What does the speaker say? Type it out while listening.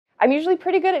I'm usually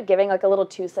pretty good at giving like a little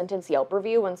 2-sentence Yelp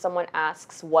review when someone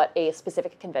asks what a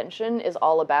specific convention is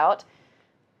all about,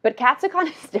 but Katsucon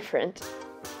is different.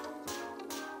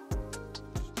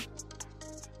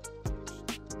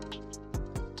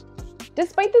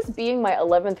 Despite this being my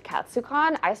 11th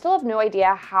Katsucon, I still have no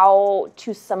idea how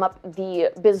to sum up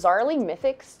the bizarrely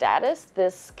mythic status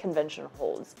this convention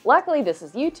holds. Luckily, this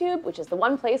is YouTube, which is the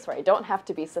one place where I don't have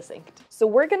to be succinct. So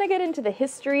we're gonna get into the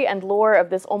history and lore of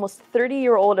this almost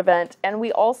 30-year-old event, and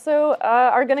we also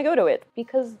are gonna go to it,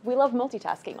 because we love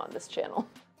multitasking on this channel.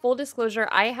 Full disclosure,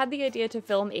 I had the idea to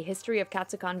film a History of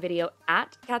Katsucon video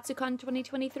at Katsucon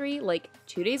 2023, like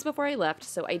 2 days before I left,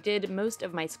 so I did most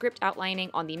of my script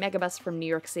outlining on the megabus from New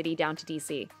York City down to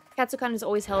DC. Katsucon is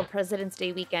always held President's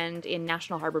Day weekend in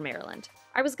National Harbor, Maryland.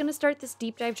 I was gonna start this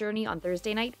deep dive journey on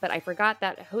Thursday night, but I forgot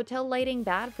that hotel lighting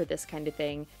bad for this kind of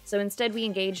thing, so instead we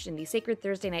engaged in the sacred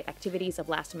Thursday night activities of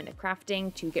last-minute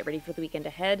crafting to get ready for the weekend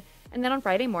ahead, and then on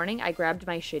Friday morning I grabbed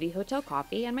my shitty hotel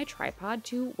coffee and my tripod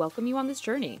to welcome you on this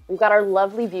journey. We've got our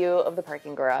lovely view of the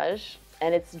parking garage,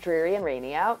 and it's dreary and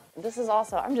rainy out. This is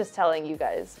also, I'm just telling you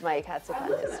guys my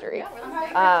Katsucon history.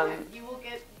 Yeah, you will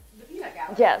get the peanut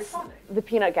gallery. Yes, the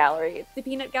peanut gallery. The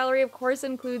peanut gallery, of course,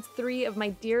 includes 3 of my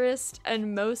dearest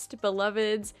and most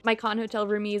beloveds. My con hotel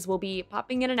roomies will be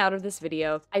popping in and out of this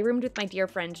video. I roomed with my dear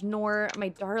friend Nor, my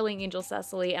darling angel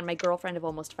Cecily, and my girlfriend of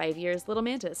almost 5 years, Little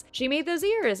Mantis. She made those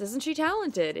ears, isn't she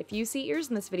talented? If you see ears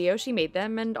in this video, she made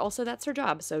them, and also that's her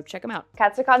job, so check them out.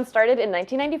 Katsucon started in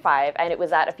 1995, and it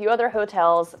was at a few other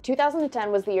hotels.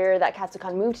 2010 was the year that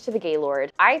Katsucon moved to the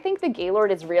Gaylord. I think the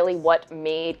Gaylord is really what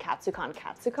made Katsucon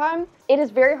Katsucon. It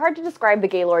is very hard to describe the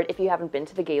Gaylord if you haven't been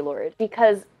to the Gaylord,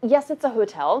 because yes, it's a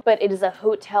hotel, but it is a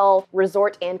hotel,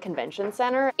 resort, and convention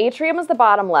center. Atrium is the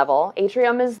bottom level.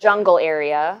 Atrium is jungle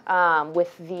area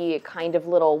with the kind of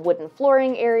little wooden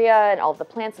flooring area and all of the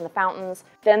plants and the fountains.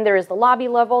 Then there is the lobby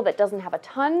level that doesn't have a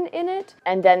ton in it.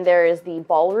 And then there is the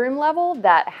ballroom level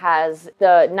that has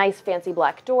the nice fancy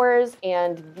black doors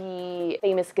and the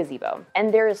famous gazebo.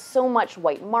 And there is so much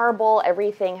white marble.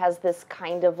 Everything has this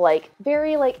kind of like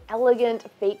very like elegant,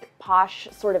 fake, posh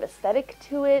sort of aesthetic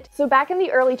to it. So back in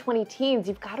the early 2010s,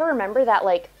 you've got to remember that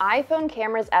like iPhone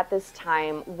cameras at this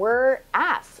time were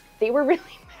ass. They were really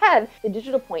bad. The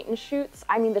digital point and shoots,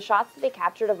 I mean, the shots that they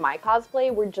captured of my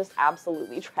cosplay were just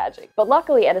absolutely tragic. But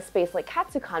luckily at a space like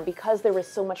Katsucon, because there was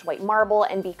so much white marble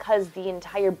and because the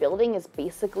entire building is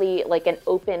basically like an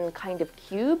open kind of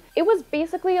cube, it was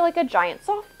basically like a giant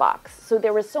softbox. So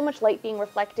there was so much light being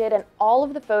reflected, and all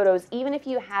of the photos, even if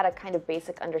you had a kind of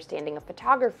basic understanding of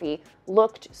photography,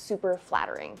 looked super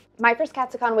flattering. My first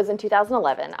Katsucon was in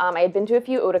 2011. I had been to a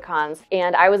few Otakons,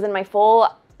 and I was in my full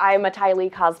I'm a Ty Lee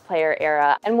cosplayer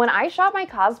era. And when I shot my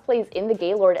cosplays in the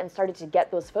Gaylord and started to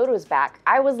get those photos back,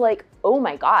 I was like, oh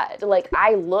my god, like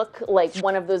I look like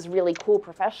one of those really cool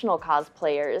professional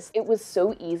cosplayers. It was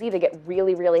so easy to get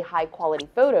really, really high quality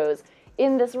photos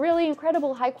in this really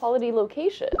incredible high quality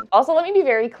location. Also, let me be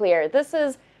very clear. This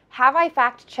is, have I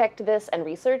fact checked this and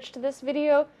researched this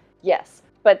video? Yes.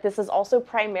 But this is also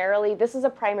primarily, this is a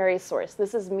primary source.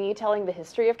 This is me telling the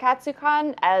history of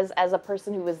Katsucon as a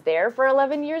person who was there for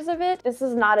 11 years of it. This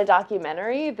is not a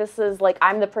documentary. This is like,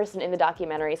 I'm the person in the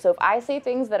documentary. So if I say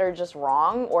things that are just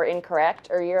wrong or incorrect,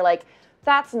 or you're like,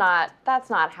 that's not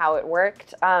how it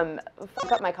worked,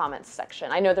 fuck up my comments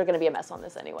section. I know they're gonna be a mess on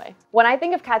this anyway. When I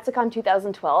think of Katsucon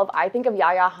 2012, I think of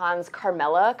Yaya Han's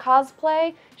Carmela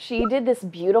cosplay. She did this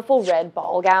beautiful red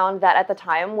ball gown that at the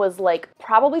time was like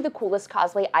probably the coolest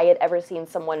cosplay I had ever seen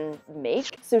someone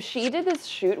make. So she did this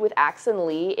shoot with Axon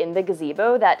Lee in the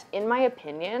gazebo that, in my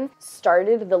opinion,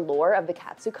 started the lore of the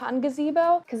Katsucon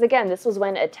gazebo. Because again, this was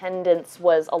when attendance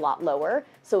was a lot lower,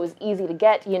 so it was easy to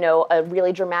get, you know, a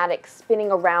really dramatic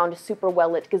spinning around super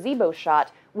well-lit gazebo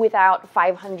shot without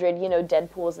 500, you know,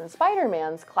 Deadpools and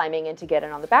Spider-Mans climbing in to get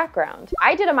in on the background.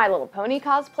 I did a My Little Pony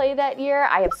cosplay that year.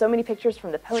 I have so many pictures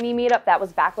from the Pony meetup. That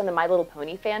was back when the My Little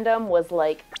Pony fandom was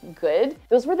like good.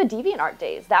 Those were the DeviantArt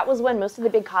days. That was when most of the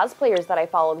big cosplayers that I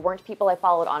followed weren't people I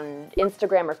followed on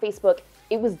Instagram or Facebook.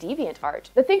 It was DeviantArt.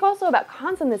 The thing also about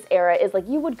cons in this era is like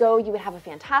you would go, you would have a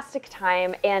fantastic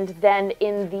time, and then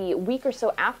in the week or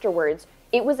so afterwards,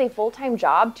 it was a full-time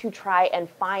job to try and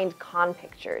find con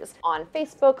pictures on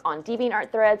Facebook, on DeviantArt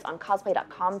threads, on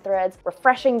cosplay.com threads,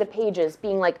 refreshing the pages,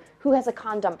 being like, who has a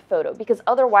con dump photo? Because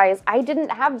otherwise, I didn't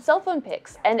have cell phone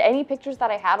pics, and any pictures that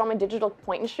I had on my digital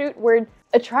point and shoot were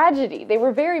a tragedy. They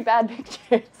were very bad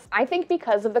pictures. I think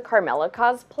because of the Carmela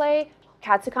cosplay,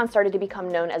 Katsucon started to become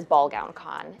known as Ball Gown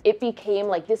Con. It became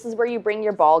like, this is where you bring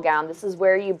your ball gown, this is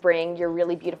where you bring your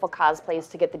really beautiful cosplays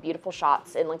to get the beautiful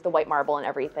shots in like the white marble and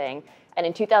everything. And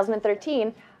in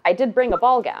 2013, I did bring a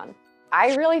ball gown.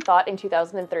 I really thought in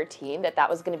 2013 that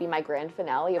was going to be my grand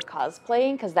finale of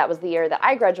cosplaying because that was the year that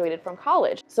I graduated from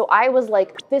college. So I was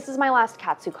like, this is my last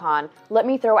Katsucon. Let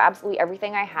me throw absolutely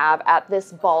everything I have at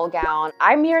this ball gown.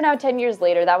 I'm here now 10 years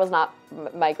later. That was not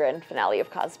my grand finale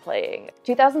of cosplaying.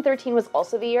 2013 was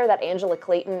also the year that Angela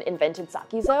Clayton invented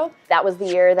Sakizo. That was the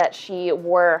year that she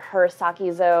wore her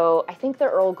Sakizo, I think the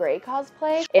Earl Grey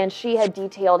cosplay, and she had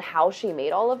detailed how she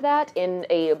made all of that in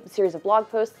a series of blog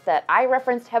posts that I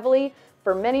referenced heavily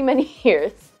for many, many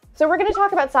years. So we're going to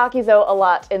talk about Sakizo a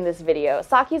lot in this video.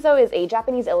 Sakizo is a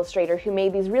Japanese illustrator who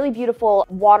made these really beautiful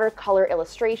watercolor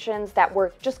illustrations that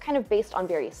were just kind of based on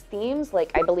various themes.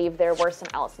 Like, I believe there were some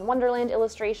Alice in Wonderland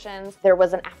illustrations. There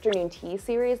was an afternoon tea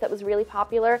series that was really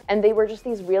popular, and they were just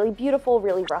these really beautiful,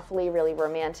 really ruffly, really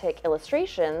romantic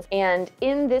illustrations. And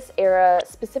in this era,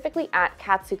 specifically at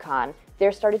Katsucon,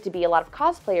 there started to be a lot of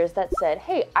cosplayers that said,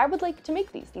 hey, I would like to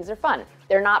make these. These are fun.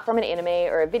 They're not from an anime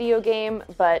or a video game,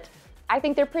 but I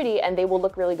think they're pretty and they will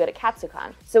look really good at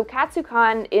Katsucon. So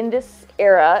Katsucon in this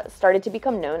era started to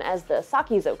become known as the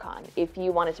Sakizo-con. If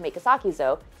you wanted to make a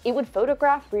Sakizo, it would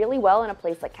photograph really well in a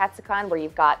place like Katsucon where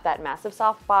you've got that massive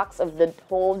softbox of the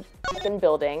whole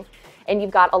building, and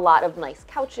you've got a lot of nice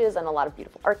couches and a lot of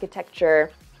beautiful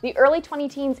architecture. The early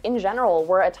 2010s in general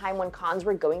were a time when cons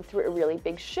were going through a really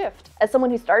big shift. As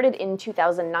someone who started in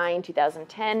 2009,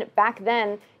 2010, back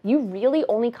then, you really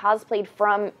only cosplayed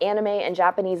from anime and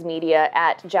Japanese media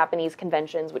at Japanese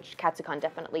conventions, which Katsucon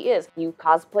definitely is. You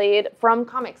cosplayed from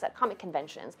comics at comic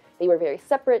conventions. They were very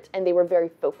separate and they were very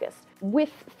focused.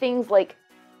 With things like,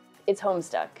 it's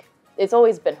Homestuck. It's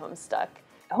always been Homestuck.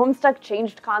 Homestuck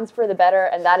changed cons for the better,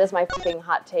 and that is my fucking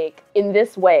hot take in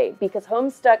this way, because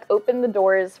Homestuck opened the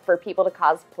doors for people to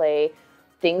cosplay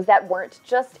things that weren't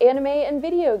just anime and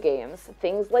video games.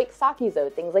 Things like Sakizo,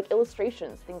 things like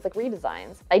illustrations, things like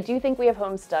redesigns. I do think we have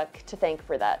Homestuck to thank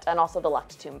for that, and also the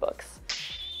Locked Tomb books.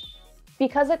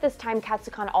 Because at this time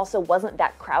Katsucon also wasn't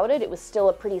that crowded, it was still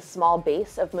a pretty small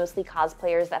base of mostly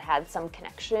cosplayers that had some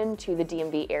connection to the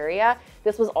DMV area.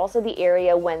 This was also the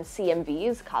area when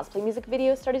CMVs, cosplay music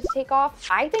videos, started to take off.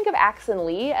 I think of Axon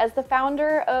Lee as the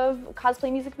founder of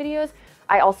cosplay music videos.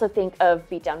 I also think of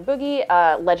Beatdown Boogie,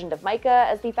 Legend of Micah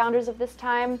as the founders of this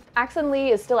time. Axon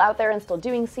Lee is still out there and still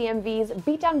doing CMVs.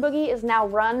 Beatdown Boogie is now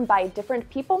run by different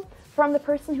people from the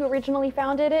person who originally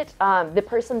founded it. The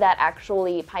person that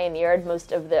actually pioneered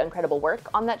most of the incredible work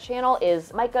on that channel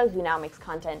is Micah, who now makes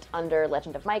content under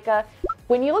Legend of Micah.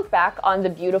 When you look back on the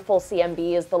beautiful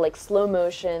CMVs, the like slow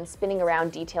motion, spinning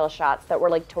around detail shots that were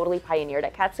like totally pioneered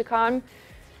at Katsucon,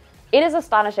 it is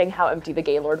astonishing how empty the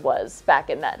Gaylord was back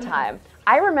in that time.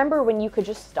 I remember when you could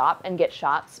just stop and get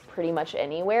shots pretty much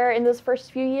anywhere in those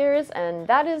first few years, and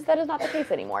that is not the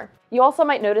case anymore. You also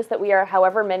might notice that we are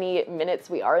however many minutes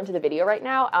we are into the video right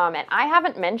now, and I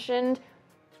haven't mentioned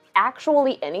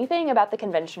actually anything about the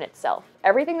convention itself.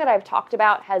 Everything that I've talked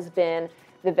about has been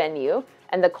the venue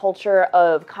and the culture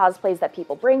of cosplays that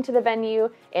people bring to the venue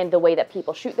and the way that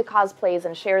people shoot the cosplays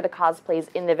and share the cosplays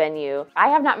in the venue. I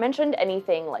have not mentioned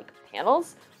anything like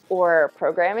panels or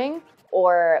programming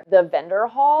or the vendor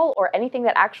hall or anything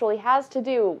that actually has to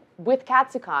do with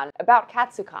Katsucon, about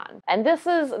Katsucon. And this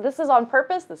is on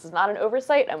purpose, this is not an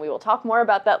oversight, and we will talk more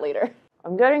about that later.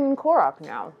 I'm getting in Korok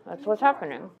now, that's what's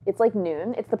happening. It's like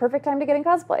noon, it's the perfect time to get in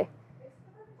cosplay.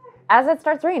 As it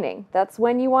starts raining, that's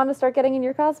when you want to start getting in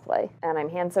your cosplay. And I'm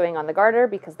hand sewing on the garter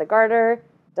because the garter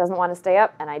doesn't want to stay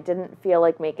up and I didn't feel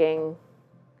like making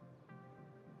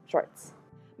shorts.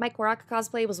 My Korok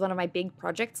cosplay was one of my big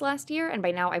projects last year, and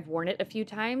by now I've worn it a few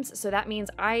times, so that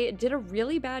means I did a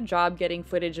really bad job getting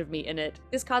footage of me in it.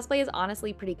 This cosplay is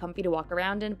honestly pretty comfy to walk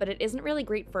around in, but it isn't really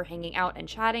great for hanging out and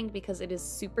chatting because it is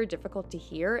super difficult to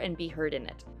hear and be heard in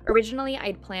it. Originally,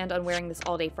 I'd planned on wearing this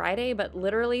all day Friday, but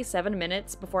literally 7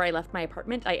 minutes before I left my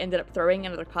apartment, I ended up throwing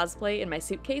another cosplay in my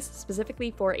suitcase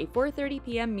specifically for a 4:30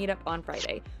 p.m. meetup on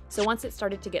Friday. So once it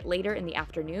started to get later in the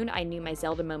afternoon, I knew my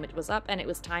Zelda moment was up and it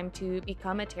was time to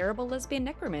become a terrible lesbian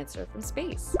necromancer from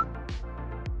space.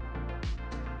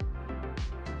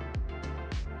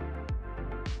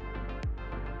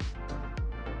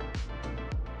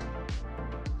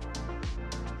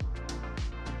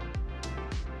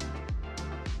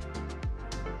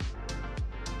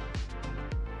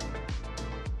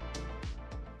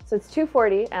 So it's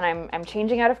 2:40 and I'm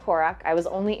changing out of Korok. I was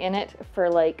only in it for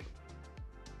like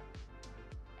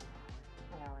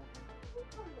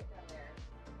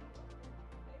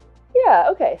yeah,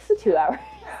 okay, so 2 hours.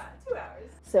 Yeah, 2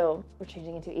 hours. So we're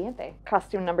changing into Ianthe.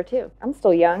 Costume number 2. I'm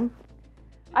still young.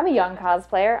 I'm a young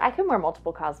cosplayer. I can wear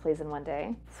multiple cosplays in one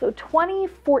day. So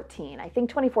 2014, I think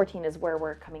 2014 is where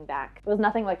we're coming back. It was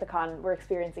nothing like the con we're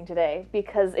experiencing today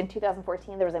because in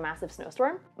 2014 there was a massive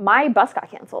snowstorm. My bus got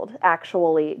canceled,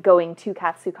 actually, going to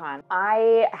Katsucon.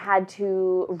 I had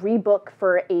to rebook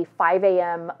for a 5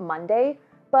 a.m. Monday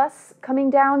bus coming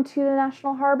down to the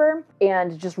National Harbor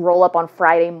and just roll up on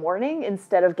Friday morning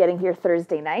instead of getting here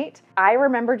Thursday night. I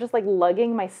remember just like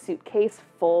lugging my suitcase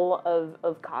full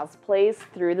of cosplays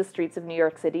through the streets of New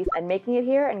York City and making it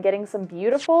here and getting some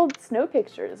beautiful snow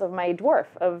pictures of my dwarf,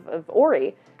 of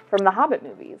Ori, from the Hobbit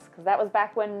movies, because that was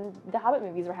back when the Hobbit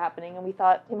movies were happening and we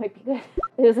thought it might be good.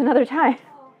 It was another time.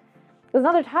 It was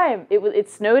another time. It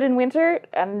snowed in winter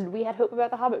and we had hope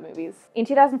about the Hobbit movies. In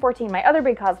 2014, my other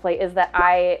big cosplay is that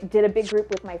I did a big group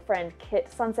with my friend Kit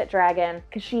Sunset Dragon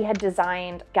because she had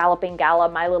designed Galloping Gala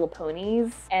My Little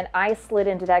Ponies and I slid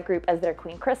into that group as their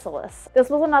Queen Chrysalis. This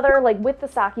was another, like with the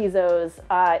Sakizos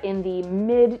in the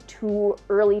mid to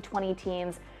early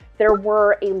 20-teens, there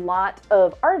were a lot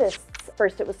of artists.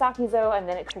 First it was Sakizo, and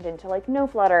then it turned into like No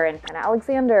Flutter and Hannah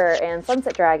Alexander and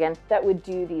Sunset Dragon that would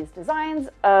do these designs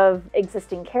of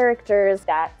existing characters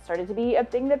that started to be a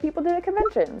thing that people did at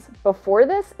conventions. Before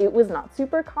this, it was not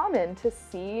super common to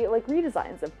see like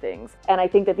redesigns of things. And I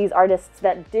think that these artists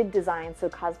that did design so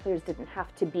cosplayers didn't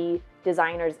have to be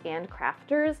designers and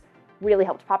crafters really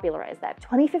helped popularize that.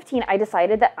 2015, I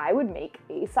decided that I would make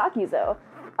a Sakizo.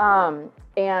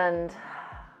 And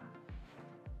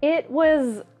it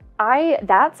was,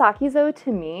 that Sakizo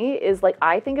to me is like,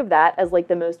 I think of that as like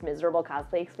the most miserable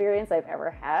cosplay experience I've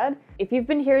ever had. If you've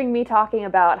been hearing me talking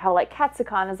about how like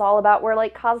Katsucon is all about where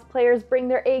like cosplayers bring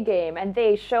their A game and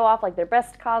they show off like their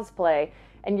best cosplay,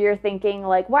 and you're thinking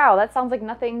like, wow, that sounds like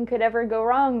nothing could ever go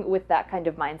wrong with that kind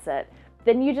of mindset,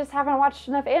 then you just haven't watched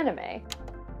enough anime.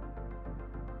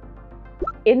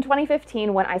 In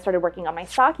 2015, when I started working on my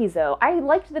Sakizo, I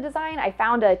liked the design. I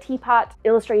found a teapot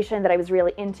illustration that I was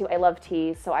really into. I love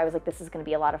tea, so I was like, this is gonna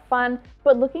be a lot of fun.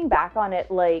 But looking back on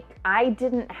it, like, I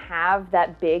didn't have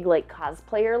that big like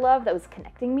cosplayer love that was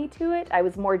connecting me to it. I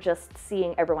was more just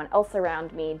seeing everyone else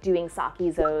around me doing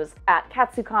Sakizos at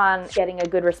Katsucon, getting a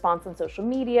good response on social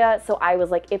media. So I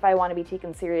was like, if I want to be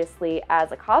taken seriously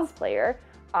as a cosplayer,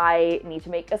 I need to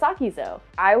make a Sakizo.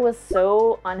 I was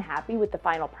so unhappy with the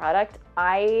final product.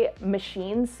 I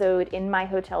machine sewed in my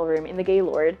hotel room in the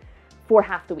Gaylord for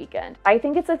half the weekend. I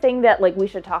think it's a thing that like we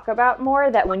should talk about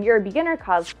more, that when you're a beginner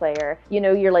cosplayer, you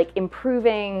know, you're like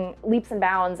improving leaps and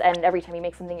bounds, and every time you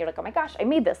make something, you're like, oh my gosh, I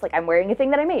made this. Like, I'm wearing a thing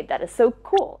that I made. That is so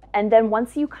cool. And then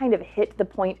once you kind of hit the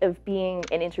point of being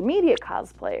an intermediate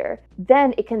cosplayer,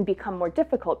 then it can become more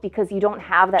difficult because you don't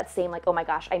have that same like, oh my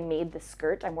gosh, I made this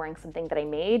skirt. I'm wearing something that I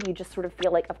made. You just sort of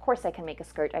feel like, of course I can make a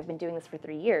skirt. I've been doing this for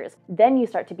 3 years. Then you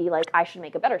start to be like, I should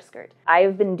make a better skirt.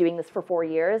 I've been doing this for 4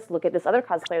 years. Look at this other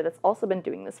cosplayer that's also been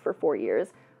doing this for 4 years.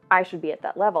 I should be at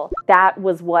that level. That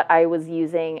was what I was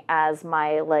using as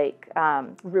my like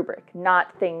rubric,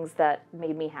 not things that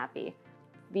made me happy.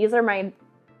 These are my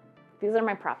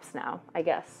props now, I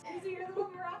guess. These are your little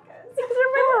maracas. These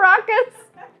are my maracas.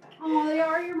 Oh, they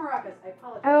are your maracas. I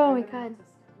apologize. Oh my God.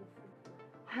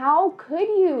 How could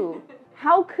you?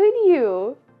 How could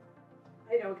you?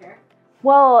 I don't care.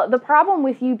 Well, the problem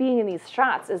with you being in these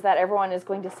shots is that everyone is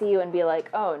going to see you and be like,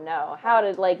 oh no, how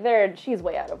did, like, she's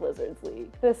way out of Lizard's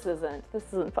league. This isn't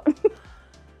fun.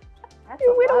 That's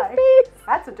Your a widow lie. face.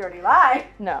 That's a dirty lie.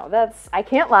 No, I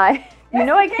can't lie. Yes, you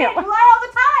know I can't You lie. lie all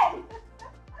the time.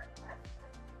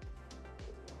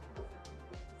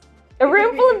 A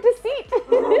room full of deceit.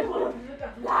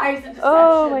 Lies and deception.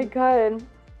 Oh my God.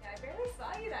 Yeah, I barely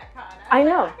saw you that con. I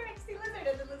know. I'm going to see Lizard,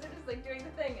 and the Lizard is like doing the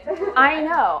thing. I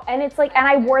know, and it's like, and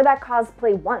I wore that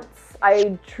cosplay once.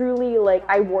 I truly, like,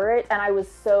 I wore it and I was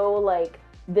so like,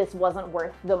 this wasn't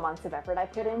worth the months of effort I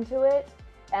put into it.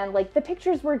 And like, the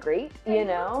pictures were great, you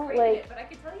know, like, but I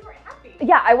could tell you weren't happy.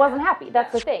 yeah, I wasn't happy.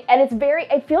 That's the thing. And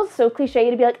it feels so cliche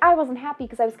to be like, I wasn't happy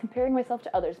because I was comparing myself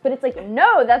to others. But it's like,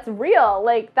 no, that's real.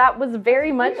 Like, that was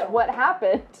very much what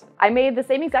happened. I made the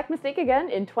same exact mistake again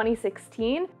in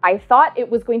 2016. I thought it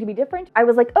was going to be different. I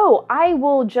was like, oh, I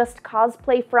will just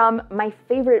cosplay from my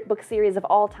favorite book series of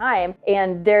all time.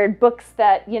 And they're books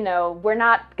that, you know, we're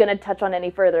not going to touch on any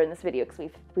further in this video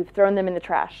because we've thrown them in the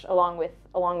trash along with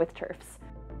TERFs.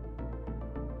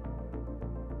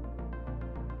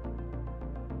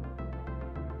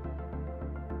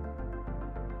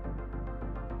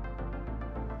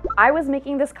 I was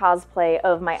making this cosplay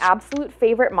of my absolute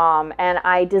favorite mom, and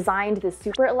I designed this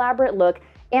super elaborate look,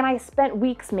 And I spent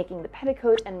weeks making the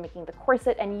petticoat and making the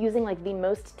corset and using like the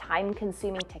most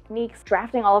time-consuming techniques,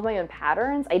 drafting all of my own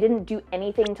patterns. I didn't do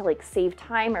anything to like save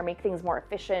time or make things more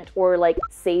efficient or like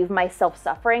save myself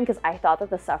suffering, because I thought that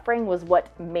the suffering was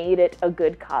what made it a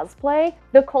good cosplay.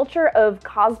 The culture of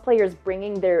cosplayers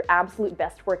bringing their absolute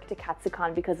best work to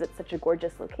Katsucon because it's such a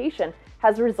gorgeous location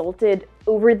has resulted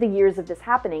over the years of this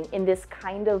happening in this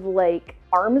kind of like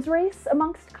arms race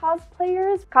amongst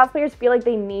cosplayers. Cosplayers feel like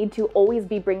they need to always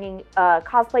be bringing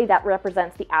cosplay that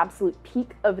represents the absolute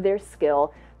peak of their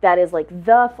skill, that is like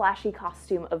the flashy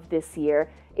costume of this year,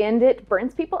 and it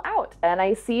burns people out. And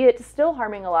I see it still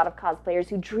harming a lot of cosplayers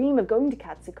who dream of going to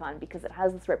Katsucon because it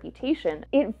has this reputation.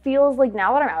 It feels like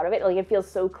now that I'm out of it, like it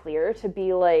feels so clear to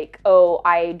be like, oh,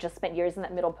 I just spent years in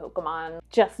that middle Pokemon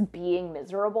just being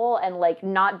miserable and like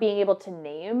not being able to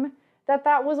name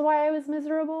that was why I was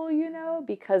miserable, you know?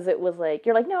 Because it was like,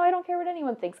 you're like, no, I don't care what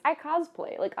anyone thinks. I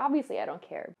cosplay. Like, obviously I don't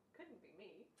care. Couldn't be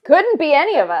me. Couldn't be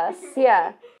any of us,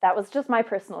 yeah. That was just my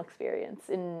personal experience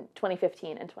in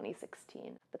 2015 and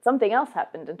 2016. But something else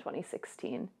happened in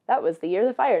 2016. That was the year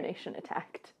the Fire Nation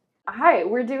attacked. Hi,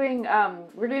 we're doing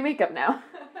makeup now.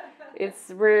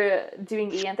 We're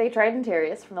doing Ianthe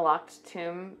Tridentarius from the Locked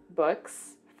Tomb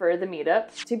books for the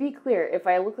meetup. To be clear, if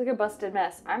I look like a busted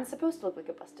mess, I'm supposed to look like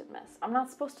a busted mess. I'm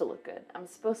not supposed to look good. I'm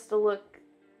supposed to look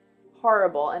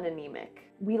horrible and anemic.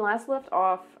 We last left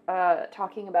off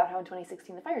talking about how in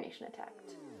 2016 the Fire Nation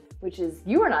attacked, which is,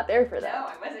 you were not there for that. No,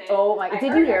 I wasn't. Oh my,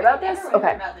 did you hear about this? Everyone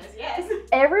heard about this, yes.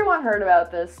 Everyone heard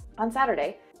about this on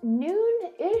Saturday.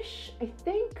 Noon-ish, I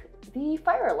think, the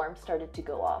fire alarm started to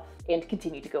go off and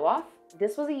continue to go off.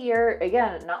 This was a year,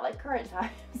 again, not like current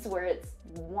times where it's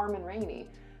warm and rainy.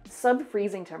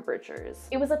 Sub-freezing temperatures.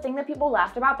 It was a thing that people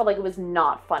laughed about, but like it was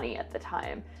not funny at the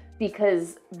time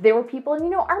because there were people in, you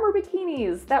know, armor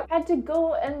bikinis that had to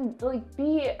go and like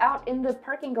be out in the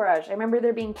parking garage. I remember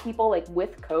there being people like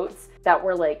with coats that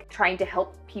were like trying to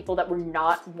help people that were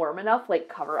not warm enough, like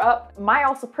cover up. My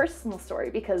also personal story,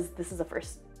 because this is a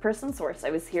first-person source.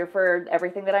 I was here for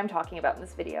everything that I'm talking about in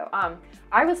this video.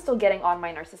 I was still getting on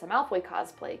my Narcissa Malfoy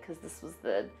cosplay because this was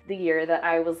the year that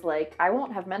I was like, I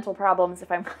won't have mental problems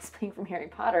if I'm cosplaying from Harry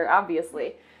Potter,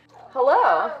 obviously. Hello.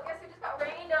 Oh, guess who just got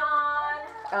rained on?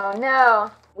 Oh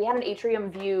no. We had an atrium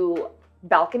view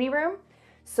balcony room,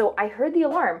 so I heard the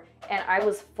alarm and I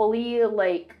was fully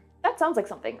like, that sounds like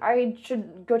something. I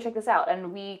should go check this out.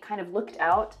 And we kind of looked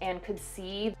out and could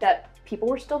see that people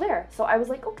were still there. So I was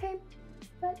like, okay,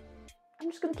 but I'm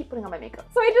just gonna keep putting on my makeup.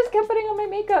 So I just kept putting on my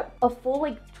makeup. A full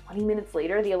like 20 minutes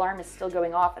later, the alarm is still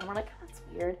going off and we're like, oh, that's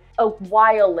weird. A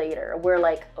while later, we're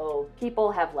like, oh,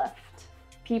 people have left.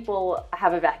 People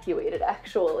have evacuated,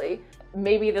 actually.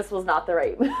 Maybe this was not the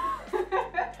right move.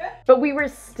 But we were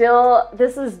still,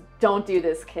 don't do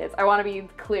this, kids. I wanna be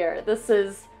clear.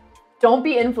 Don't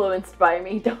be influenced by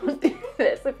me. Don't do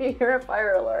this. If you hear a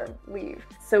fire alarm, leave.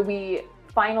 So we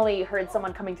finally heard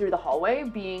someone coming through the hallway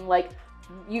being like,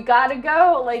 you gotta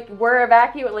go, like we're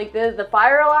evacuating, like the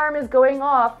fire alarm is going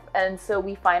off. And so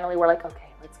we finally were like, okay,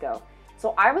 let's go.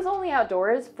 So I was only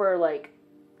outdoors for like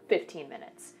 15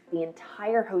 minutes. The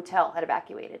entire hotel had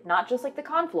evacuated, not just like the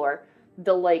con floor,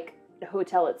 the like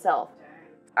hotel itself.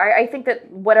 I think that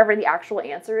whatever the actual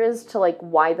answer is to like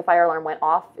why the fire alarm went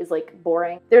off is like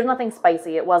boring. There's nothing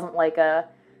spicy. It wasn't like a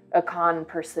con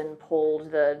person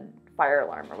pulled the fire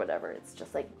alarm or whatever. It's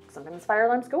just like sometimes fire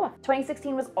alarms go off.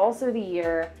 2016 was also the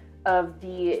year of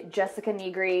the Jessica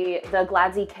Negri, the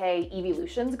Gladsy K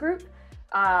Evolutions group.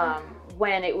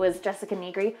 When it was Jessica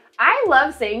Negri. I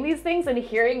love saying these things and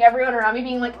hearing everyone around me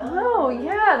being like, oh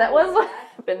yeah, that was what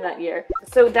happened that year.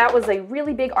 So that was a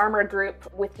really big armor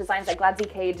group with designs that Gladsy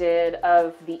K did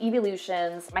of the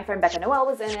Evolutions. My friend Becca Noel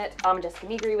was in it. Jessica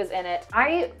Negri was in it.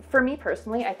 For me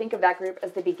personally, I think of that group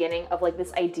as the beginning of like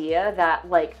this idea that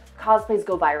like cosplays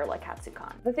go viral at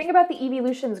Katsucon. The thing about the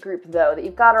Evolutions group though that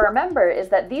you've got to remember is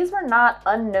that these were not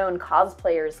unknown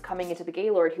cosplayers coming into the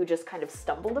Gaylord who just kind of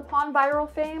stumbled upon viral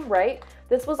fame, right?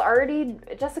 This was already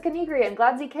Jessica Negri and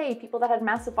Gladsy K, people that had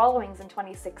massive followings in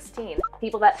 2016.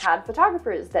 People that had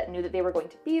photographers that knew that they were going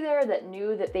to be there, that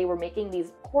knew that they were making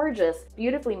these gorgeous,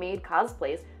 beautifully made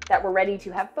cosplays that were ready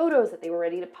to have photos, that they were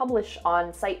ready to publish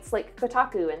on sites like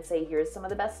Kotaku and say, here's some of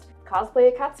the best cosplay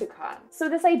at Katsucon. So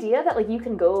this idea that like you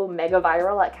can go mega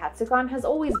viral at Katsucon has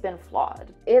always been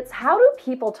flawed. It's how do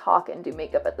people talk and do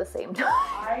makeup at the same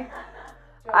time?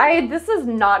 This is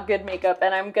not good makeup,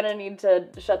 and I'm gonna need to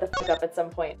shut the fuck up at some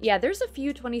point. Yeah, there's a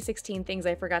few 2016 things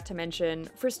I forgot to mention.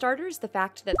 For starters, the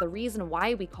fact that the reason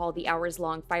why we call the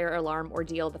hours-long fire alarm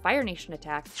ordeal the Fire Nation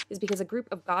attack is because a group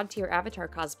of god-tier Avatar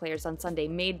cosplayers on Sunday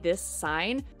made this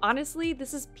sign. Honestly,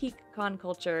 this is peak con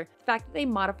culture. The fact that they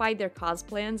modified their cos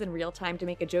plans in real time to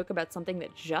make a joke about something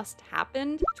that just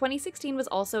happened. 2016 was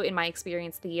also, in my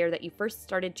experience, the year that you first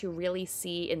started to really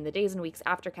see, in the days and weeks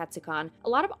after Katsucon, a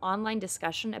lot of online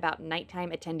discussion about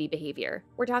nighttime attendee behavior.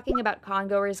 We're talking about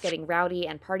con-goers getting rowdy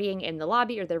and partying in the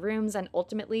lobby or their rooms and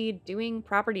ultimately doing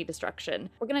property destruction.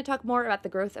 We're going to talk more about the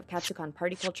growth of Katsucon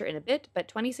party culture in a bit, but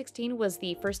 2016 was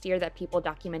the first year that people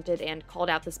documented and called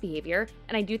out this behavior,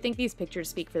 and I do think these pictures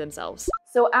speak for themselves.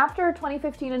 So after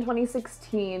 2015 and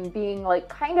 2016 being like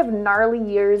kind of gnarly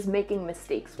years making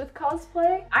mistakes with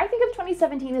cosplay, I think of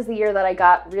 2017 as the year that I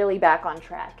got really back on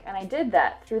track, and I did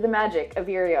that through the magic of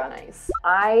Yuri on Ice.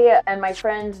 I and my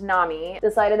friend Nami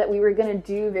decided that we were gonna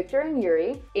do Victor and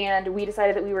Yuri, and we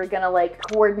decided that we were gonna like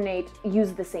coordinate,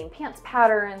 use the same pants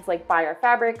patterns, like buy our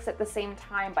fabrics at the same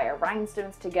time, buy our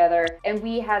rhinestones together, and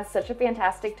we had such a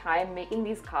fantastic time making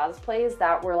these cosplays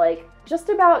that were like just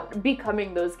about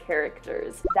becoming those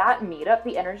characters. That meetup,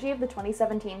 the energy of the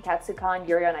 2017 Katsucon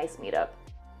Yuri on Ice meetup,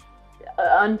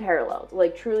 unparalleled.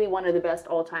 Like truly one of the best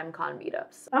all-time con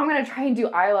meetups. I'm gonna try and do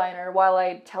eyeliner while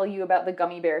I tell you about the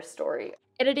gummy bear story.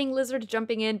 Editing Lizard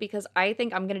jumping in because I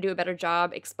think I'm gonna do a better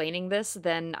job explaining this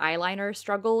than eyeliner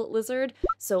struggle Lizard.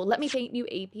 So let me paint you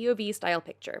a POV style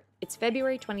picture. It's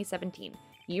February 2017.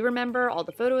 You remember all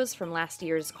the photos from last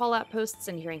year's call-out posts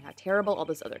and hearing how terrible all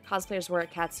those other cosplayers were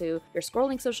at Katsu. You're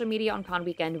scrolling social media on con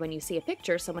weekend when you see a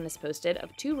picture someone has posted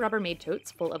of 2 Rubbermaid totes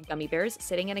full of gummy bears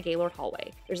sitting in a Gaylord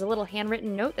hallway. There's a little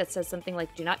handwritten note that says something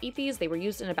like, "Do not eat these, they were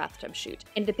used in a bathtub shoot."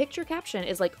 And the picture caption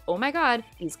is like, "Oh my god,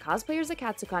 these cosplayers at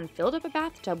Katsucon filled up a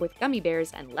bathtub with gummy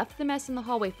bears and left the mess in the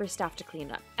hallway for staff to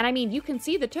clean up." And I mean, you can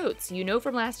see the totes. You know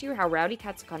from last year how rowdy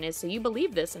Katsucon is, so you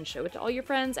believe this and show it to all your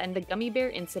friends, and the gummy bear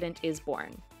incident is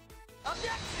born.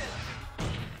 Objection!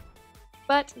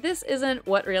 But this isn't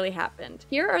what really happened.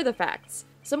 Here are the facts.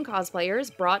 Some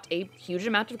cosplayers brought a huge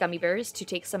amount of gummy bears to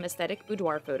take some aesthetic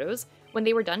boudoir photos. When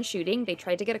they were done shooting, they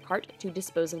tried to get a cart to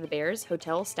dispose of the bears.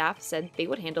 Hotel staff said they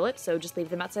would handle it, so just leave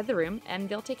them outside the room and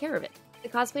they'll take care of it. The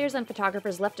cosplayers and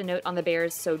photographers left a note on the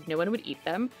bears so no one would eat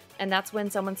them, and that's when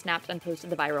someone snapped and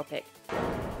posted the viral pic.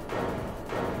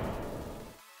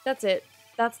 That's it.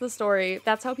 That's the story.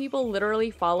 That's how people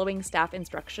literally following staff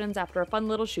instructions after a fun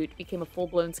little shoot became a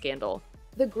full-blown scandal.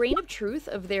 The grain of truth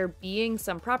of there being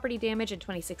some property damage in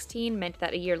 2016 meant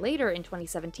that a year later, in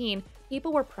 2017,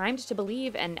 people were primed to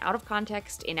believe an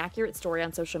out-of-context, inaccurate story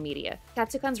on social media.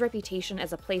 Katsucon's reputation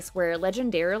as a place where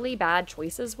legendarily bad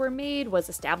choices were made was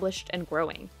established and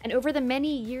growing. And over the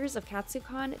many years of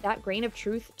Katsucon, that grain of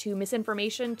truth to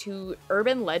misinformation to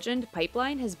urban legend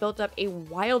pipeline has built up a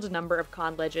wild number of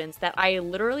con legends that I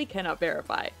literally cannot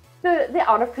verify. The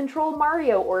out-of-control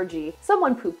Mario orgy.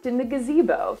 Someone pooped in the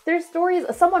gazebo. There's stories,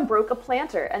 someone broke a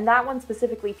planter, and that one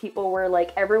specifically people were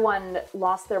like, everyone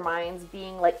lost their minds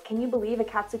being like, can you believe a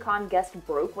Katsucon guest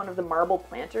broke one of the marble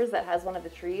planters that has one of the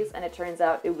trees? And it turns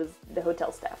out it was the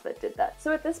hotel staff that did that.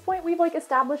 So at this point, we've like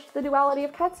established the duality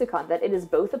of Katsucon, that it is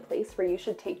both a place where you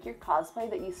should take your cosplay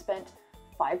that you spent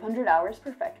 500 hours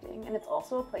perfecting, and it's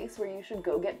also a place where you should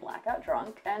go get blackout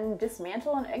drunk and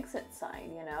dismantle an exit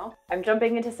sign, you know? I'm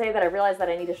jumping in to say that I realized that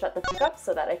I need to shut the fuck up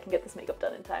so that I can get this makeup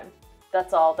done in time.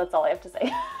 That's all I have to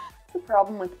say. The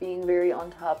problem with being very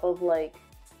on top of like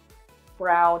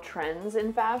brow trends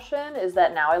in fashion is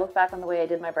that now I look back on the way I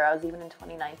did my brows even in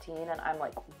 2019 and I'm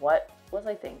like, what was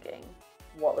I thinking?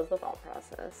 What was the thought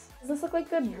process? Does this look like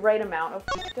the right amount of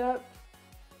fucked up?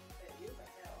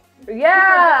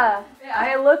 Yeah!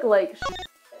 I look like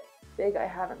big. I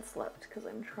haven't slept because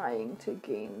I'm trying to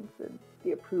gain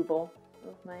the approval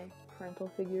of my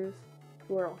parental figures,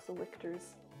 who are also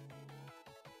lictors.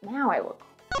 Now I look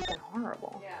fucking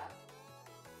horrible. Yeah.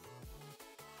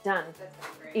 Done.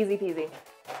 Great. Easy peasy.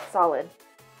 Solid.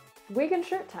 Wig and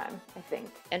shirt time, I think.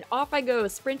 And off I go,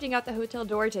 sprinting out the hotel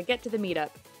door to get to the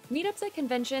meetup. Meetups at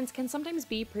conventions can sometimes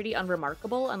be pretty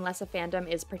unremarkable unless a fandom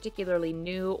is particularly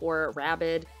new or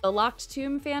rabid. The Locked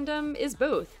Tomb fandom is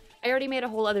both. I already made a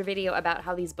whole other video about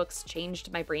how these books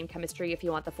changed my brain chemistry if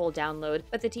you want the full download,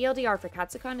 but the TLDR for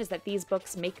Katsucon is that these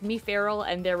books make me feral,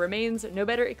 and there remains no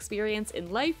better experience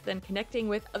in life than connecting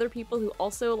with other people who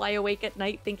also lie awake at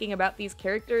night thinking about these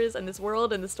characters and this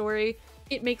world and the story.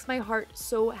 It makes my heart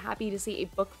so happy to see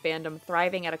a book fandom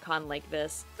thriving at a con like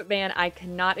this. But man, I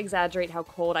cannot exaggerate how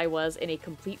cold I was in a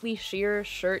completely sheer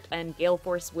shirt and gale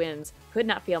force winds. Could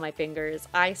not feel my fingers.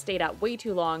 I stayed out way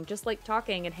too long, just like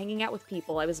talking and hanging out with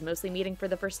people I was mostly meeting for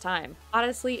the first time.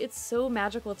 Honestly, it's so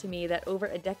magical to me that over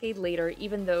a decade later,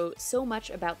 even though so much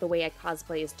about the way I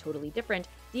cosplay is totally different,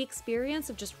 the experience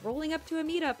of just rolling up to a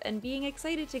meetup and being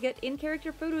excited to get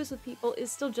in-character photos with people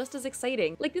is still just as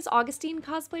exciting. Like this Augustine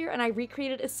cosplayer, and I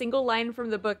recreated a single line from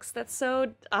the books. That's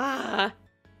so...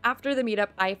 After the meetup,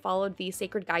 I followed the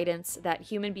sacred guidance that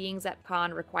human beings at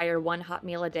con require one hot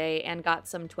meal a day and got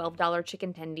some $12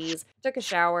 chicken tendies, took a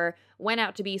shower, went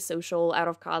out to be social out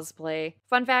of cosplay.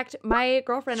 Fun fact, my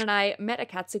girlfriend and I met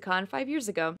at Katsucon 5 years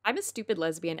ago. I'm a stupid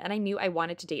lesbian and I knew I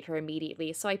wanted to date her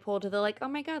immediately, so I pulled the like, oh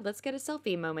my god, let's get a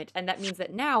selfie moment, and that means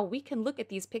that now we can look at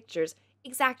these pictures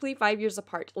exactly 5 years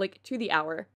apart, like to the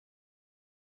hour.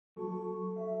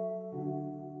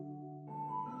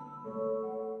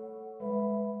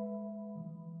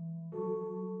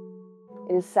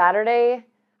 It is Saturday.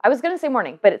 I was gonna say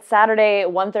morning, but it's Saturday,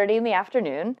 1:30 in the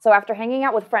afternoon. So after hanging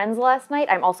out with friends last night,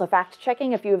 I'm also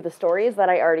fact-checking a few of the stories that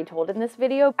I already told in this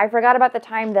video. I forgot about the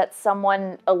time that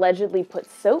someone allegedly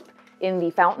put soap in the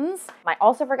fountains. I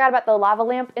also forgot about the lava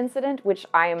lamp incident, which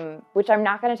I'm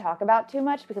not gonna talk about too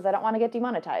much because I don't want to get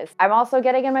demonetized. I'm also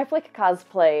getting in my Flick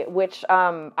cosplay, which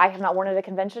I have not worn at a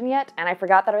convention yet, and I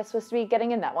forgot that I was supposed to be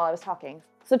getting in that while I was talking.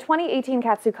 So 2018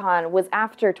 Katsucon was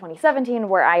after 2017,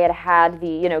 where I had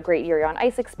the, great Yuri on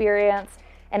Ice experience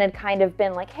and had kind of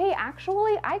been like, hey,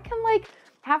 actually, I can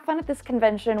have fun at this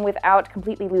convention without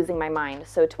completely losing my mind.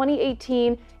 So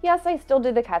 2018, yes, I still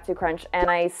did the Katsu Crunch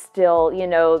and I still,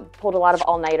 pulled a lot of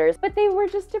all-nighters, but they were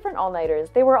just different all-nighters.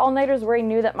 They were all-nighters where I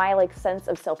knew that my sense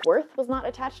of self-worth was not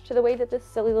attached to the way that this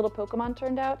silly little Pokemon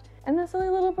turned out, and the silly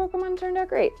little Pokemon turned out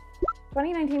great.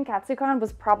 2019 Katsucon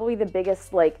was probably the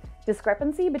biggest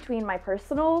discrepancy between my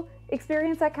personal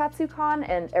experience at Katsucon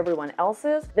and everyone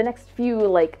else's. The next few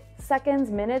seconds,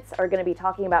 minutes are going to be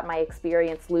talking about my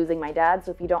experience losing my dad,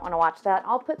 so if you don't want to watch that,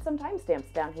 I'll put some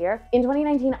timestamps down here. In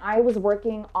 2019, I was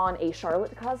working on a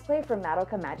Charlotte cosplay from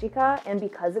Madoka Magica, and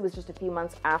because it was just a few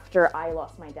months after I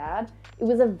lost my dad, it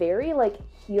was a very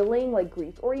healing,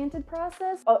 grief-oriented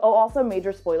process. Oh, also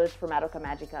major spoilers for Madoka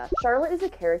Magica. Charlotte is a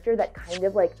character that kind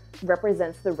of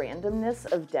represents the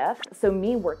randomness of death, so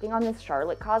me working on this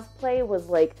Charlotte cosplay was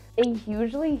a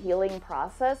hugely healing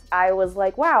process. I was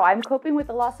like, wow, I'm coping with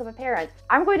the loss of a parent.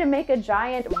 I'm going to make a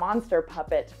giant monster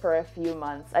puppet for a few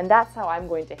months, and that's how I'm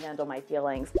going to handle my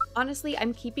feelings. Honestly,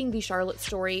 I'm keeping the Charlotte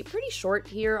story pretty short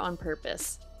here on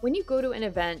purpose. When you go to an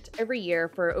event every year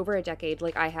for over a decade,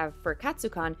 like I have for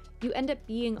Katsucon, you end up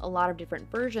being a lot of different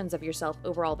versions of yourself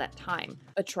over all that time.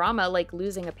 A trauma like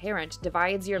losing a parent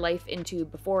divides your life into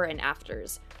before and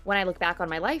afters. When I look back on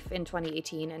my life in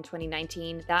 2018 and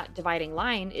 2019, that dividing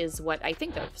line is what I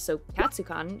think of, so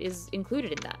Katsucon is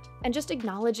included in that. And just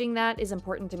acknowledging that is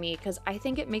important to me because I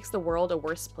think it makes the world a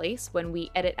worse place when we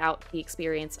edit out the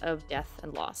experience of death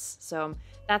and loss. So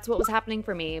that's what was happening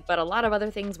for me, but a lot of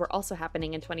other things were also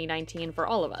happening in 2019 for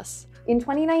all of us. In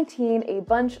 2019, a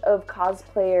bunch of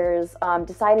cosplayers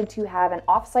decided to have an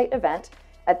off-site event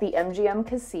at the MGM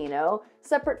Casino,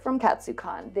 separate from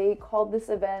Katsucon. They called this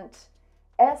event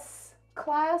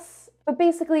S-Class, but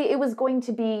basically it was going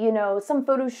to be, some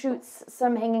photo shoots,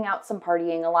 some hanging out, some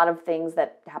partying, a lot of things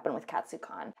that happen with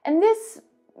Katsucon. And this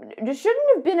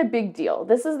shouldn't have been a big deal.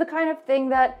 This is the kind of thing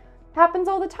that happens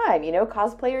all the time,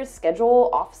 cosplayers schedule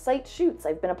off-site shoots.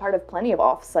 I've been a part of plenty of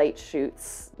off-site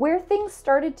shoots. Where things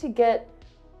started to get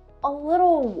a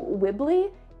little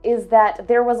wibbly is that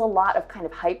there was a lot of kind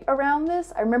of hype around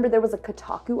this. I remember there was a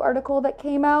Kotaku article that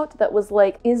came out that was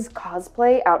is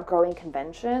cosplay outgrowing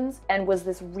conventions? And was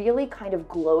this really kind of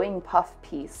glowing puff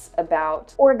piece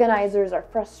about organizers are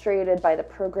frustrated by the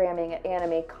programming at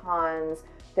anime cons.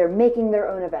 They're making their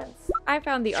own events. I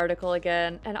found the article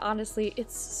again, and honestly,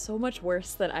 it's so much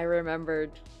worse than I remembered.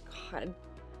 God,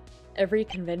 every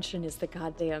convention is the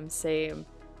goddamn same.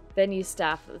 Venue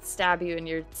staff that stab you in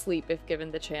your sleep if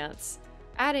given the chance.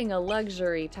 Adding a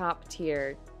luxury top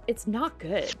tier, it's not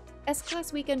good.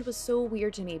 S-Class weekend was so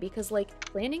weird to me because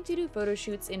planning to do photo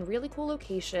shoots in really cool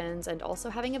locations and also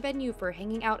having a venue for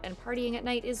hanging out and partying at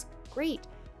night is great.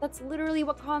 That's literally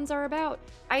what cons are about.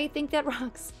 I think that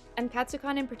rocks. And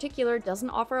Katsucon in particular doesn't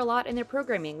offer a lot in their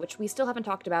programming, which we still haven't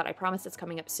talked about. I promise it's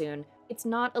coming up soon. It's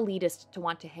not elitist to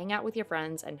want to hang out with your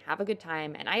friends and have a good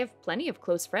time, and I have plenty of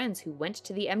close friends who went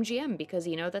to the MGM because,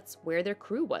 you know, that's where their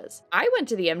crew was. I went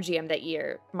to the MGM that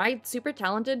year. My super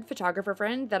talented photographer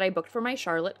friend that I booked for my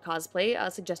Charlotte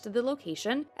cosplay suggested the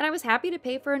location, and I was happy to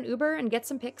pay for an Uber and get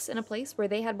some pics in a place where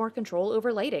they had more control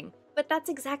over lighting. But that's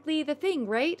exactly the thing,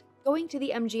 right? Going to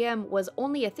the MGM was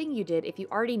only a thing you did if you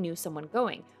already knew someone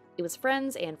going. It was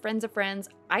friends and friends of friends.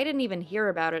 I didn't even hear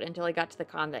about it until I got to the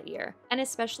con that year. And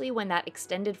especially when that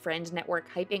extended friend network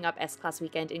hyping up S-Class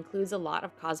Weekend includes a lot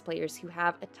of cosplayers who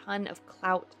have a ton of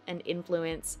clout and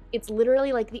influence. It's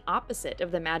literally like the opposite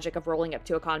of the magic of rolling up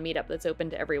to a con meetup that's open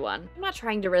to everyone. I'm not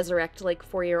trying to resurrect like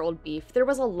 4-year-old beef. There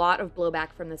was a lot of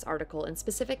blowback from this article, and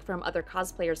specific from other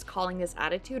cosplayers calling this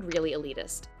attitude really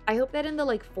elitist. I hope that in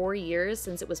the 4 years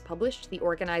since it was published, the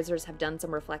organizers have done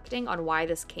some reflecting on why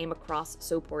this came across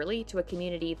so poorly to a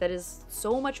community that is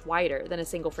so much wider than a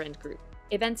single friend group.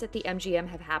 Events at the MGM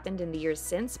have happened in the years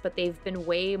since, but they've been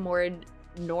way more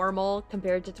normal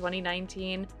compared to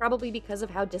 2019, probably because of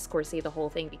how discoursey the whole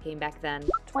thing became back then.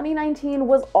 2019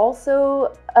 was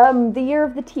also the year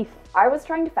of the teeth. I was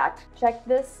trying to fact check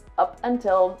this up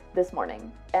until this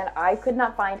morning, and I could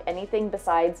not find anything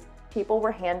besides people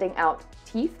were handing out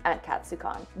teeth at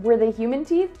Katsucon. Were they human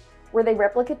teeth? Were they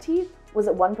replica teeth? Was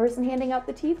it one person handing out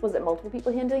the teeth? Was it multiple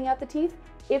people handing out the teeth?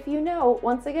 If you know,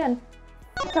 once again,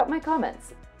 check out my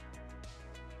comments.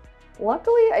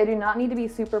 Luckily, I do not need to be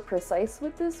super precise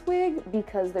with this wig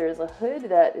because there's a hood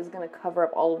that is going to cover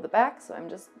up all of the back, so I'm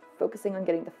just focusing on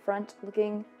getting the front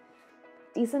looking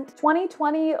decent.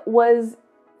 2020 was,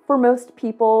 for most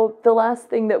people, the last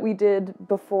thing that we did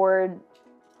before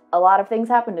a lot of things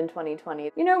happened in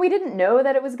 2020. You know, we didn't know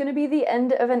that it was going to be the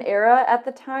end of an era at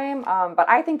the time, but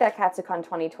I think that Katsucon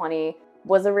 2020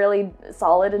 was a really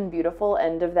solid and beautiful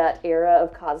end of that era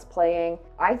of cosplaying.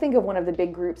 I think of one of the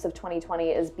big groups of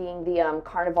 2020 as being the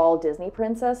Carnival Disney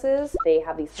princesses. They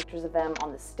have these pictures of them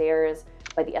on the stairs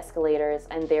by the escalators,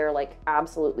 and they're like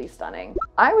absolutely stunning.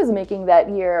 I was making that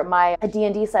year a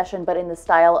D&D session, but in the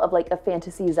style of like a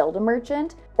fantasy Zelda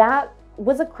merchant. That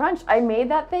was a crunch. I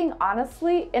made that thing,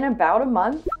 honestly, in about a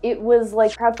month. It was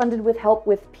like crowdfunded with help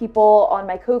with people on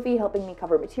my Ko-fi helping me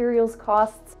cover materials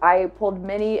costs. I pulled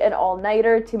many an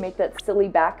all-nighter to make that silly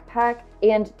backpack.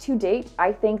 And to date,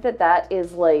 I think that that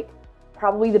is like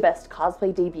probably the best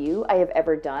cosplay debut I have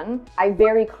ever done. I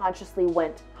very consciously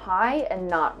went high and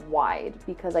not wide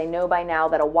because I know by now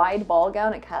that a wide ball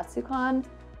gown at Katsucon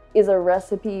is a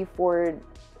recipe for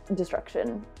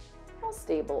destruction. How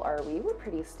stable are we? We're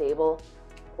pretty stable.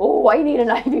 Oh, I need an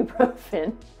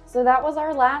ibuprofen. So that was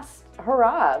our last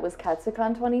hurrah, was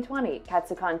Katsucon 2020.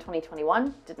 Katsucon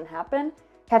 2021 didn't happen.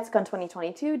 Katsucon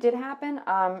 2022 did happen,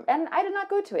 and I did not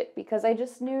go to it because I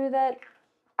just knew that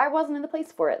I wasn't in the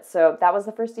place for it. So that was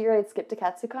the first year I'd skipped to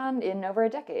Katsucon in over a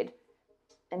decade.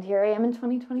 And here I am in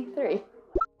 2023.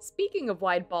 Speaking of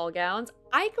wide ball gowns,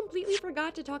 I completely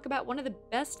forgot to talk about one of the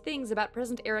best things about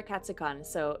present era Katsucon,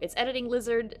 so it's Editing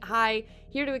Lizard, hi,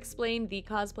 here to explain the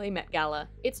cosplay Met Gala.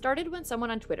 It started when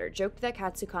someone on Twitter joked that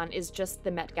Katsucon is just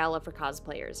the Met Gala for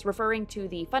cosplayers, referring to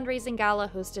the fundraising gala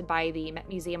hosted by the Met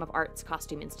Museum of Art's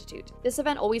Costume Institute. This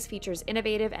event always features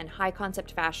innovative and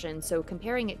high-concept fashion, so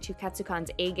comparing it to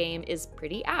Katsucon's A-game is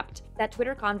pretty apt. That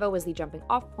Twitter convo was the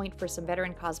jumping-off point for some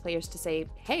veteran cosplayers to say,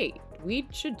 hey, we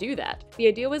should do that. The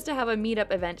idea was to have a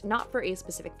meetup event not for a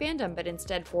specific fandom, but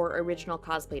instead for original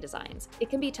cosplay designs.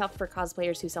 It can be tough for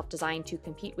cosplayers who self-design to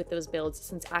compete with those builds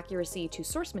since accuracy to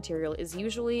source material is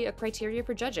usually a criteria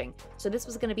for judging, so this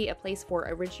was going to be a place for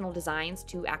original designs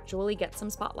to actually get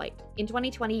some spotlight. In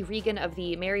 2020, Regan of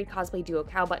the married cosplay duo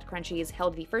Cowbutt Crunchies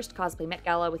held the first cosplay Met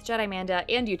Gala with Jedi Manda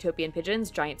and Utopian Pigeons,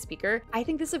 giant speaker. I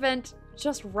think this event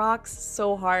just rocks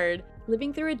so hard.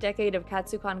 Living through a decade of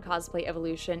Katsucon cosplay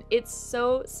evolution, it's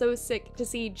so sick to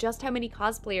see just how many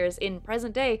cosplayers in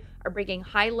present day are bringing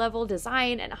high-level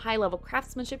design and high-level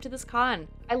craftsmanship to this con.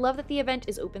 I love that the event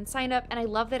is open sign-up, and I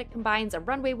love that it combines a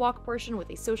runway walk portion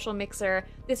with a social mixer.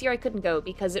 This year I couldn't go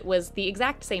because it was the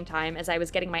exact same time as I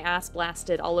was getting my ass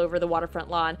blasted all over the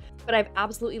waterfront lawn, but I've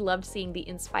absolutely loved seeing the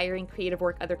inspiring creative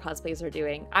work other cosplayers are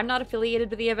doing. I'm not affiliated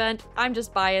with the event, I'm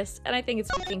just biased, and I think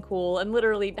it's freaking cool and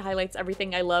literally highlights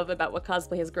everything I love about what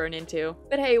cosplay has grown into.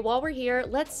 But hey, while we're here,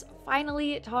 let's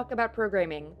finally talk about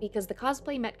programming, because the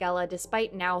cosplay Met Gala,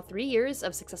 despite now 3 years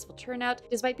of successful turnout,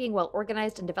 despite being well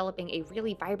organized and developing a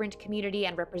really vibrant community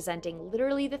and representing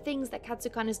literally the things that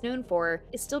Katsucon is known for,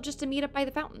 is still just a meetup by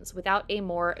the fountains without a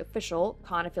more official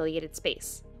con-affiliated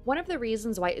space. One of the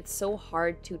reasons why it's so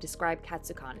hard to describe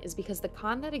Katsucon is because the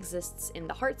con that exists in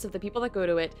the hearts of the people that go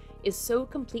to it is so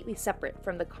completely separate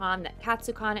from the con that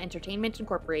Katsucon Entertainment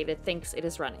Incorporated thinks it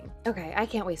is running. Okay, I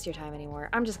can't waste your time anymore.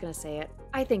 I'm just gonna say it.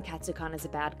 I think Katsucon is a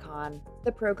bad con.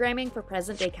 The programming for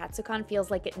present-day Katsucon feels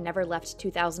like it never left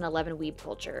 2011 weeb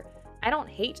culture. I don't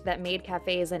hate that maid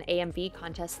cafes and AMV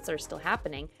contests are still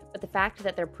happening, but the fact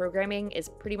that their programming is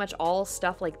pretty much all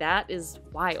stuff like that is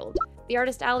wild. The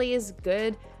Artist Alley is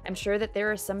good. I'm sure that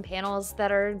there are some panels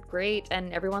that are great,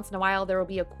 and every once in a while there will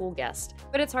be a cool guest.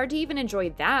 But it's hard to even enjoy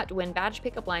that when badge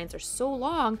pickup lines are so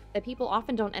long that people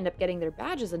often don't end up getting their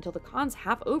badges until the con's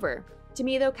half over. To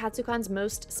me though, Katsucon's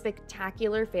most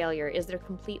spectacular failure is their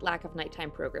complete lack of nighttime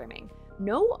programming.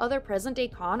 No other present-day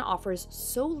con offers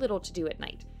so little to do at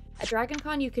night. At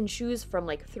DragonCon, you can choose from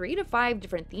like 3 to 5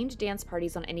 different themed dance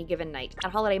parties on any given night.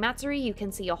 At Holiday Matsuri, you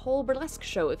can see a whole burlesque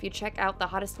show if you check out the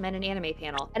Hottest Men in Anime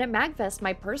panel. And at MagFest,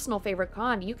 my personal favorite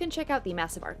con, you can check out the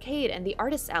massive arcade and the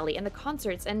Artist Alley and the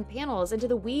concerts and panels into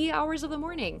the wee hours of the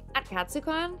morning. At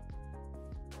Katsucon,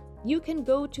 you can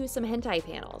go to some hentai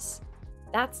panels.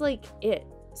 That's like it.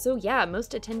 So yeah,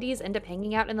 most attendees end up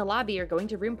hanging out in the lobby or going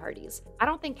to room parties. I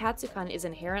don't think Katsucon is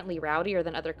inherently rowdier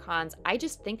than other cons, I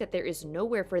just think that there is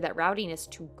nowhere for that rowdiness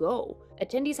to go.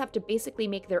 Attendees have to basically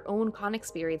make their own con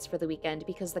experience for the weekend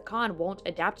because the con won't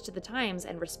adapt to the times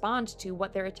and respond to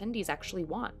what their attendees actually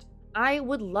want. I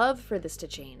would love for this to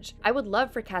change. I would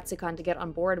love for Katsucon to get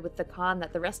on board with the con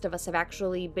that the rest of us have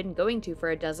actually been going to for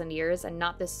a dozen years and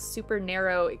not this super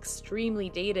narrow, extremely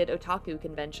dated otaku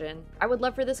convention. I would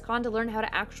love for this con to learn how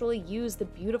to actually use the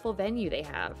beautiful venue they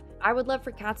have. I would love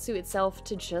for Katsu itself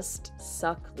to just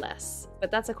suck less.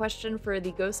 But that's a question for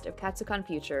the Ghost of Katsucon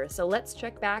future, so let's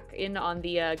check back in on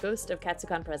the Ghost of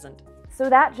Katsucon present. So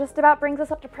that just about brings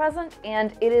us up to present,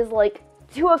 and it is like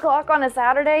 2 o'clock on a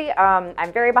Saturday.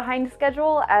 I'm very behind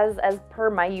schedule as per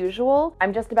my usual.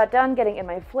 I'm just about done getting in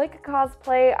my Flick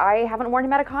cosplay. I haven't worn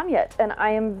him at a con yet, and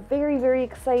I am very, very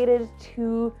excited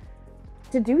to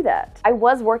do that. I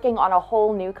was working on a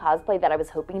whole new cosplay that I was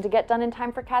hoping to get done in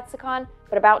time for Katsucon,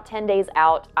 but about 10 days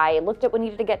out, I looked at what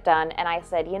needed to get done, and I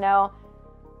said, you know,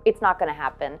 it's not gonna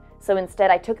happen. So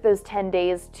instead, I took those 10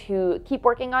 days to keep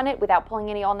working on it without pulling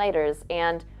any all-nighters,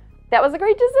 and that was a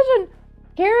great decision.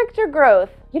 Character growth.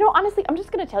 You know, honestly, I'm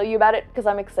just gonna tell you about it because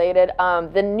I'm excited.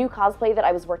 The new cosplay that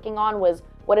I was working on was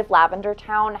what if Lavender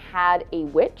Town had a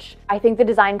witch? I think the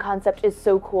design concept is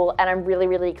so cool and I'm really,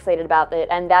 really excited about it,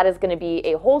 and that is gonna be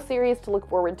a whole series to look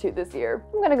forward to this year.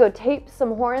 I'm gonna go tape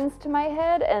some horns to my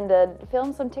head and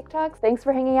film some TikToks. Thanks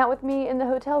for hanging out with me in the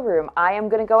hotel room. I am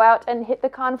gonna go out and hit the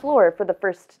con floor for the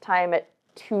first time at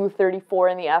 2:34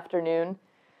 in the afternoon.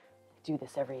 I do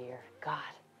this every year, God.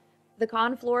 The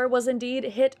con floor was indeed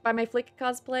hit by my Flick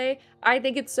cosplay. I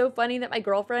think it's so funny that my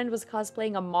girlfriend was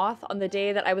cosplaying a moth on the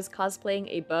day that I was cosplaying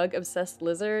a bug-obsessed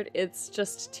lizard. It's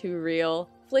just too real.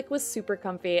 Flick was super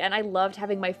comfy, and I loved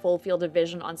having my full field of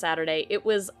vision on Saturday. It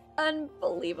was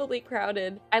unbelievably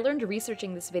crowded. I learned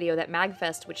researching this video that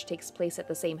MagFest, which takes place at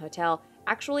the same hotel,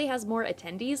 actually has more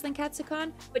attendees than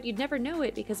Katsucon, but you'd never know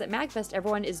it because at MagFest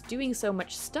everyone is doing so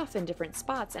much stuff in different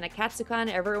spots, and at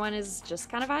Katsucon everyone is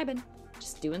just kind of vibing.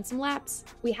 Just doing some laps.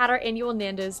 We had our annual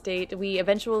Nando's date. We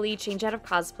eventually changed out of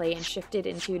cosplay and shifted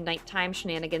into nighttime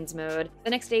shenanigans mode.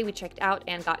 The next day we checked out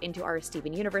and got into our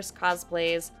Steven Universe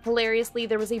cosplays. Hilariously,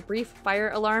 there was a brief fire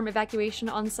alarm evacuation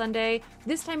on Sunday.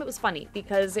 This time it was funny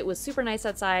because it was super nice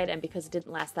outside and because it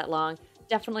didn't last that long.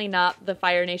 Definitely not the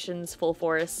Fire Nation's full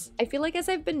force. I feel like as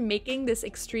I've been making this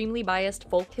extremely biased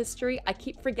folk history, I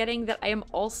keep forgetting that I am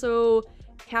also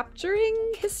capturing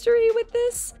history with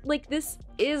this. Like, this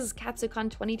is Katsucon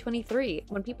 2023.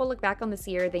 When people look back on this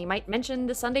year, they might mention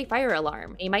the Sunday fire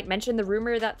alarm. They might mention the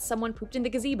rumor that someone pooped in the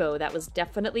gazebo that was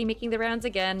definitely making the rounds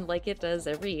again, like it does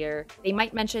every year. They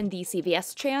might mention the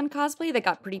CVS Chan cosplay that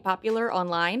got pretty popular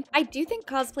online. I do think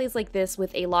cosplays like this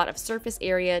with a lot of surface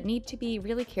area need to be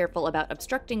really careful about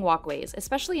obstructing walkways,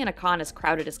 especially in a con as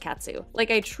crowded as Katsu.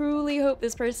 Like, I truly hope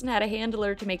this person had a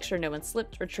handler to make sure no one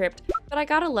slipped or tripped, but I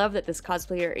gotta love that this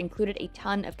cosplayer included a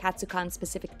ton of Katsucon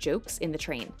specific jokes in the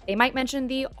train. They might mention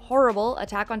the horrible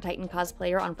Attack on Titan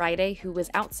cosplayer on Friday who was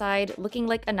outside looking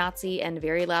like a Nazi and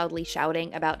very loudly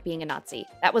shouting about being a Nazi.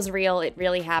 That was real, it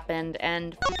really happened,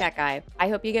 and fuck that guy. I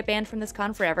hope you get banned from this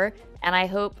con forever, and I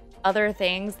hope other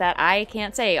things that I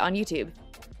can't say on YouTube.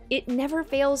 It never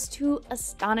fails to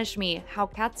astonish me how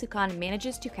Katsucon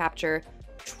manages to capture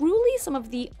truly some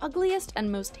of the ugliest and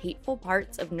most hateful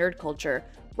parts of nerd culture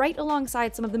right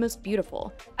alongside some of the most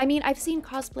beautiful. I mean, I've seen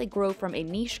cosplay grow from a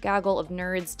niche gaggle of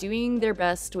nerds doing their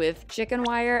best with chicken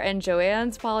wire and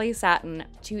Joanne's poly satin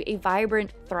to a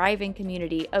vibrant, thriving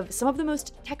community of some of the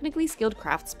most technically skilled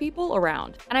craftspeople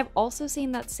around. And I've also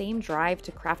seen that same drive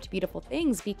to craft beautiful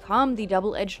things become the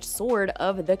double-edged sword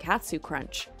of the Katsu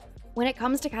Crunch. When it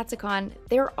comes to Katsucon,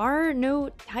 there are no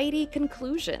tidy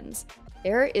conclusions.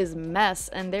 There is mess,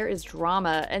 and there is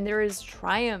drama, and there is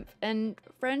triumph, and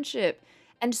friendship,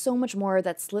 and so much more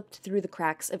that slipped through the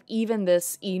cracks of even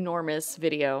this enormous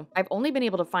video. I've only been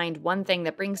able to find one thing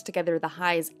that brings together the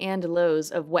highs and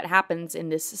lows of what happens in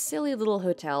this silly little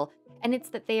hotel, and it's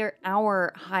that they are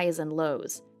our highs and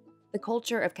lows. The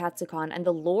culture of Katsucon and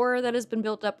the lore that has been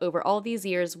built up over all these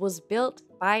years was built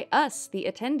by us,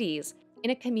 the attendees, in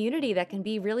a community that can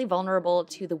be really vulnerable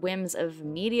to the whims of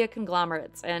media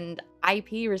conglomerates and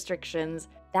IP restrictions.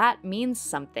 That means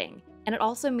something. And it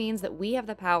also means that we have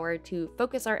the power to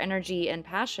focus our energy and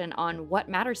passion on what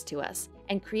matters to us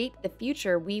and create the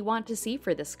future we want to see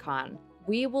for this con.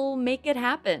 We will make it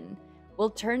happen. We'll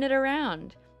turn it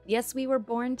around. Yes, we were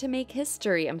born to make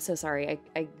history. I'm so sorry,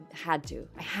 I had to.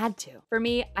 I had to. For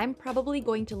me, I'm probably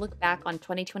going to look back on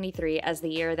 2023 as the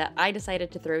year that I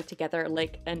decided to throw together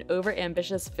like an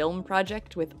overambitious film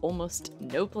project with almost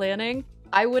no planning.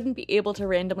 I wouldn't be able to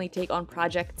randomly take on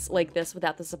projects like this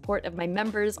without the support of my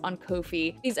members on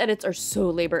Ko-fi. These edits are so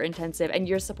labor intensive, and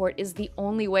your support is the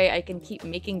only way I can keep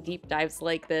making deep dives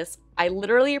like this. I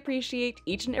literally appreciate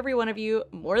each and every one of you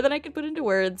more than I could put into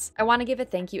words. I want to give a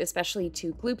thank you especially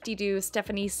to Gloopty-Doo,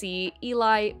 Stephanie C,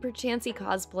 Eli, Perchancy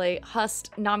Cosplay,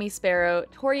 Hust, Nami Sparrow,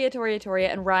 Toria,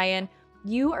 and Ryan.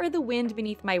 You are the wind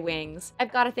beneath my wings.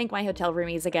 I've got to thank my hotel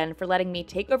roomies again for letting me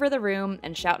take over the room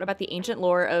and shout about the ancient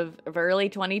lore of early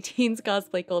 20-teens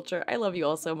cosplay culture. I love you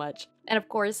all so much. And of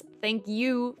course, thank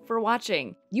you for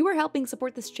watching. You are helping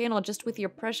support this channel just with your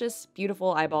precious,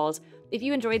 beautiful eyeballs. If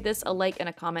you enjoyed this, a like and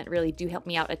a comment really do help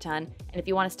me out a ton. And if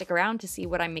you want to stick around to see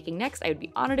what I'm making next, I would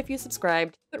be honored if you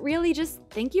subscribed. But really, just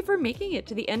thank you for making it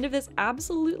to the end of this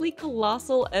absolutely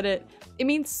colossal edit. It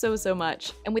means so, so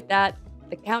much. And with that,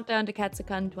 the countdown to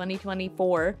Katsucon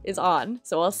 2024 is on,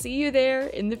 so I'll see you there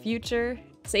in the future.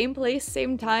 Same place,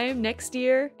 same time next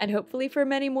year, and hopefully for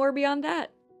many more beyond that.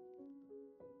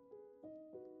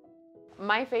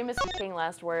 My famous king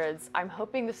last words. I'm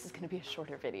hoping this is going to be a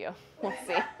shorter video. We'll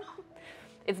see.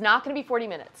 It's not going to be 40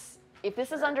 minutes. If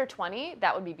this is under 20,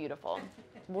 that would be beautiful.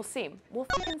 We'll see. We'll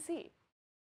fucking see.